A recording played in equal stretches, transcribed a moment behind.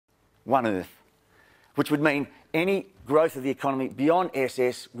one Earth, which would mean any growth of the economy beyond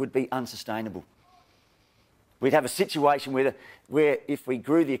SS would be unsustainable. We'd have a situation where if we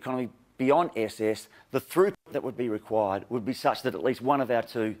grew the economy beyond SS, the throughput that would be required would be such that at least one of our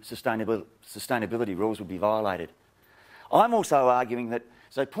two sustainability rules would be violated. I'm also arguing that,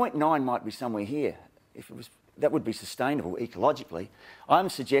 so 0.9 might be somewhere here. If it was, that would be sustainable ecologically. I'm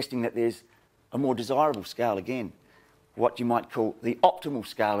suggesting that there's a more desirable scale again, what you might call the optimal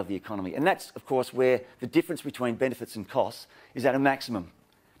scale of the economy. And that's, of course, where the difference between benefits and costs is at a maximum.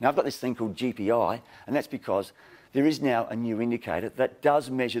 Now, I've got this thing called GPI, and that's because there is now a new indicator that does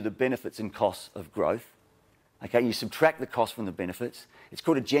measure the benefits and costs of growth. Okay, you subtract the cost from the benefits. It's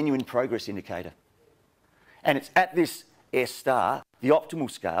called a genuine progress indicator. And it's at this S star, the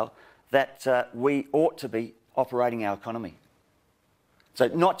optimal scale, that we ought to be operating our economy. So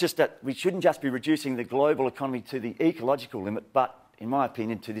not just that we shouldn't just be reducing the global economy to the ecological limit, but, in my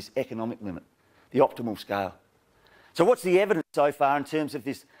opinion, to this economic limit, the optimal scale. So what's the evidence so far in terms of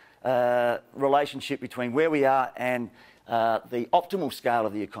this relationship between where we are and the optimal scale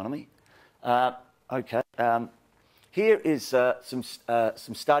of the economy? Here is some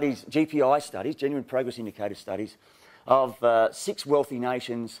studies, GPI studies, genuine progress indicator studies, of 6 wealthy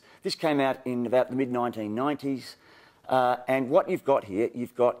nations. This came out in about the mid-1990s. And what you've got here,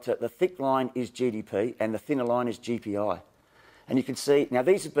 you've got the thick line is GDP and the thinner line is GPI. And you can see, now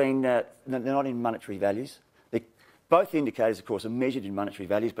these have been, they're not in monetary values. Both indicators, of course, are measured in monetary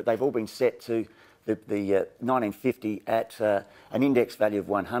values, but they've all been set to the 1950 at an index value of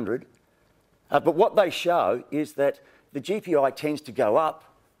 100. But what they show is that the GPI tends to go up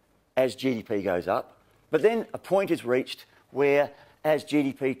as GDP goes up, but then a point is reached where, as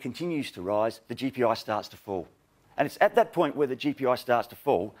GDP continues to rise, the GPI starts to fall. And it's at that point where the GPI starts to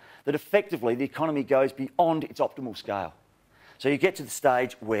fall that effectively the economy goes beyond its optimal scale. So you get to the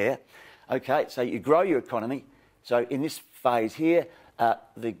stage where, okay, so you grow your economy. So in this phase here,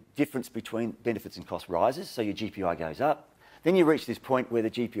 the difference between benefits and costs rises, so your GPI goes up. Then you reach this point where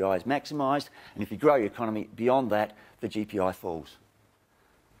the GPI is maximised, and if you grow your economy beyond that, the GPI falls.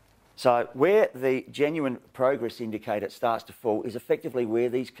 So where the genuine progress indicator starts to fall is effectively where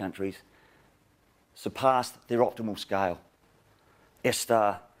these countries surpass their optimal scale, S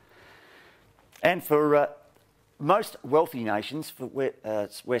star. And for most wealthy nations, for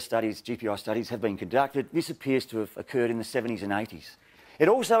where studies, GPI studies have been conducted, this appears to have occurred in the 70s and 80s. It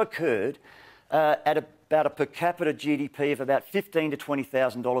also occurred at about a per capita GDP of about $15,000 to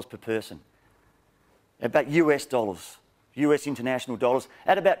 $20,000 per person, about US dollars, US international dollars,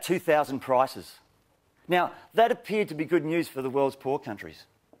 at about 2,000 prices. Now, that appeared to be good news for the world's poor countries,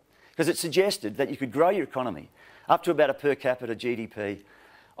 because it suggested that you could grow your economy up to about a per capita GDP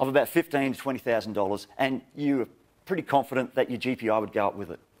of about $15,000 to $20,000, and you were pretty confident that your GPI would go up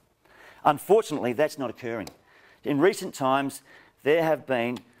with it. Unfortunately, that's not occurring. In recent times, there have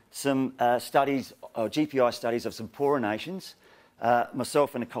been some studies, GPI studies of some poorer nations.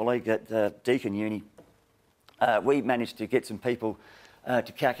 Myself and a colleague at Deakin Uni, we managed to get some people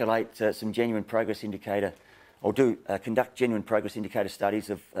to calculate some genuine progress indicator, or conduct genuine progress indicator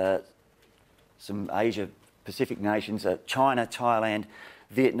studies of some Asia-Pacific nations, China, Thailand,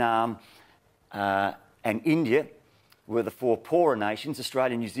 Vietnam and India were the 4 poorer nations.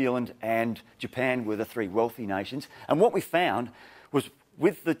 Australia, New Zealand and Japan were the 3 wealthy nations. And what we found was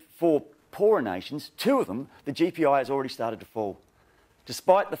with the 4 poorer nations, 2 of them, the GPI has already started to fall,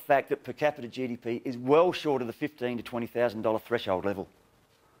 despite the fact that per capita GDP is well short of the $15,000 to $20,000 threshold level.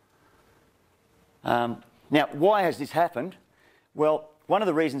 Now, why has this happened? Well, one of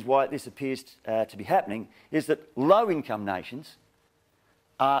the reasons why this appears to be happening is that low-income nations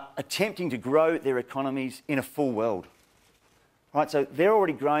are attempting to grow their economies in a full world. Right, so they're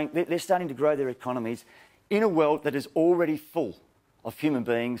already growing, they're starting to grow their economies in a world that is already full of human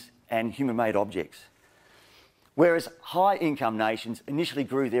beings and human-made objects. Whereas high-income nations initially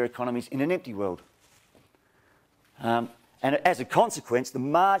grew their economies in an empty world. And as a consequence, the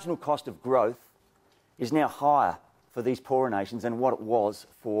marginal cost of growth is now higher for these poorer nations than what it was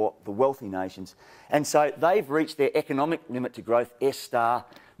for the wealthy nations. And so they've reached their economic limit to growth, S star,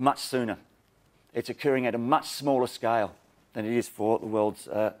 much sooner. It's occurring at a much smaller scale than it is for the world's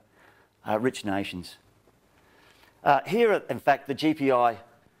rich nations. Here are, in fact, the GPI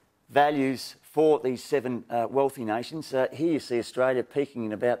values for these 7 wealthy nations. Here you see Australia peaking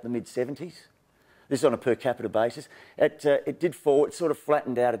in about the mid-70s. This is on a per capita basis. It did fall, it sort of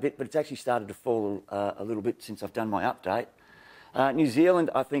flattened out a bit, but it's actually started to fall a little bit since I've done my update. New Zealand,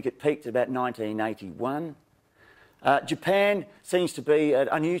 I think it peaked about 1981. Japan seems to be an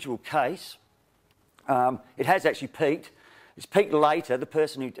unusual case. It has actually peaked. It's peaked later. The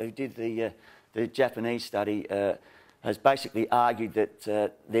person who did the Japanese study has basically argued that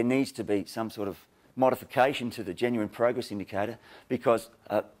there needs to be some sort of modification to the genuine progress indicator because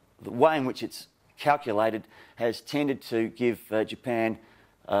the way in which it's calculated has tended to give Japan,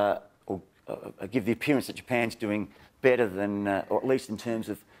 or give the appearance that Japan's doing better than, or at least in terms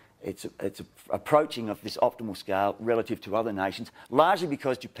of its approaching of this optimal scale relative to other nations, largely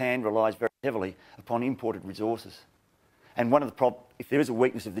because Japan relies very heavily upon imported resources. And one of the if there is a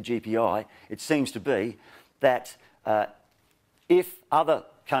weakness of the GPI, it seems to be that if other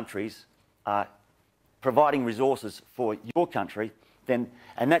countries are providing resources for your country, then,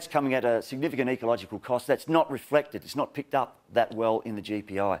 and that's coming at a significant ecological cost, that's not reflected, it's not picked up that well in the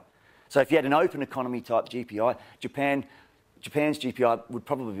GPI. So if you had an open economy type GPI, Japan's GPI would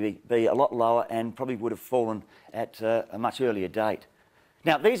probably be a lot lower and probably would have fallen at a much earlier date.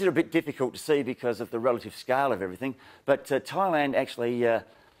 Now, these are a bit difficult to see because of the relative scale of everything, but Thailand actually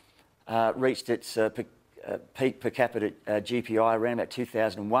reached its peak per capita GPI around about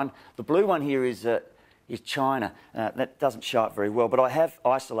 2001. The blue one here is China. That doesn't show up very well, but I have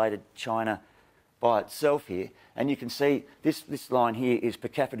isolated China by itself here, and you can see this line here is per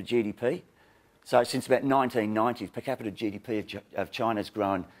capita GDP. So since about 1990, per capita GDP of China has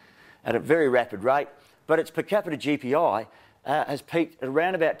grown at a very rapid rate, but its per capita GPI has peaked at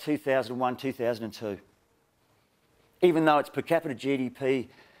around about 2001, 2002. Even though its per capita GDP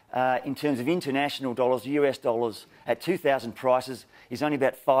in terms of international dollars, US dollars, at 2000 prices is only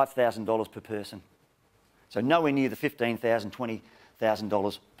about $5,000 per person. So nowhere near the $15,000,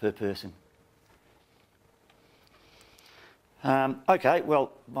 $20,000 per person. Okay,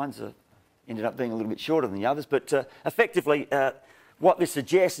 well, mine's ended up being a little bit shorter than the others, but effectively what this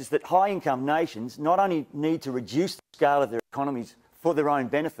suggests is that high-income nations not only need to reduce the scale of their economies for their own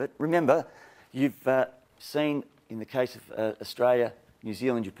benefit. Remember, you've seen in the case of Australia, New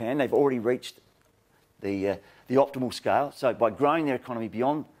Zealand, Japan, they've already reached the optimal scale. So by growing their economy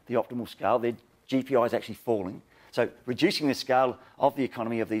beyond the optimal scale, their GPI is actually falling. So reducing the scale of the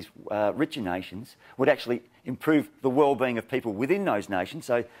economy of these richer nations would actually improve the well-being of people within those nations.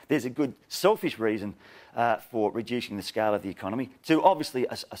 So there's a good selfish reason for reducing the scale of the economy to obviously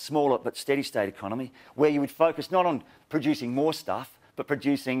a smaller but steady state economy where you would focus not on producing more stuff but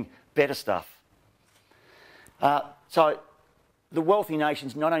producing better stuff. So the wealthy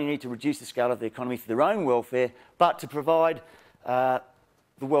nations not only need to reduce the scale of the economy for their own welfare but to provide the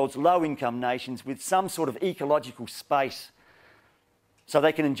world's low-income nations with some sort of ecological space so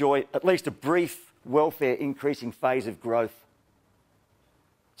they can enjoy at least a brief welfare increasing phase of growth.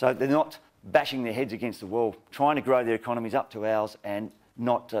 So they're not bashing their heads against the wall, trying to grow their economies up to ours and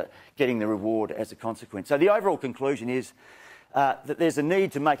not getting the reward as a consequence. So the overall conclusion is that there's a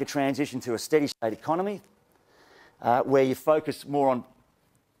need to make a transition to a steady state economy where you focus more on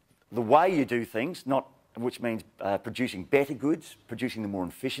the way you do things, which means producing better goods, producing them more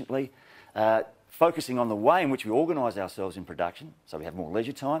efficiently, focusing on the way in which we organise ourselves in production, so we have more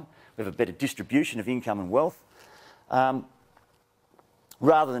leisure time, we have a better distribution of income and wealth,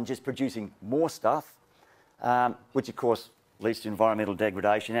 rather than just producing more stuff, which of course leads to environmental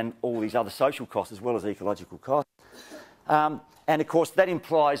degradation and all these other social costs as well as ecological costs. And of course that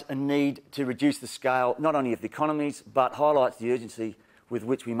implies a need to reduce the scale not only of the economies but highlights the urgency with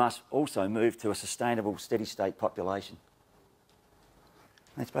which we must also move to a sustainable, steady-state population.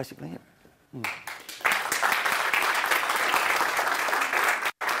 That's basically it.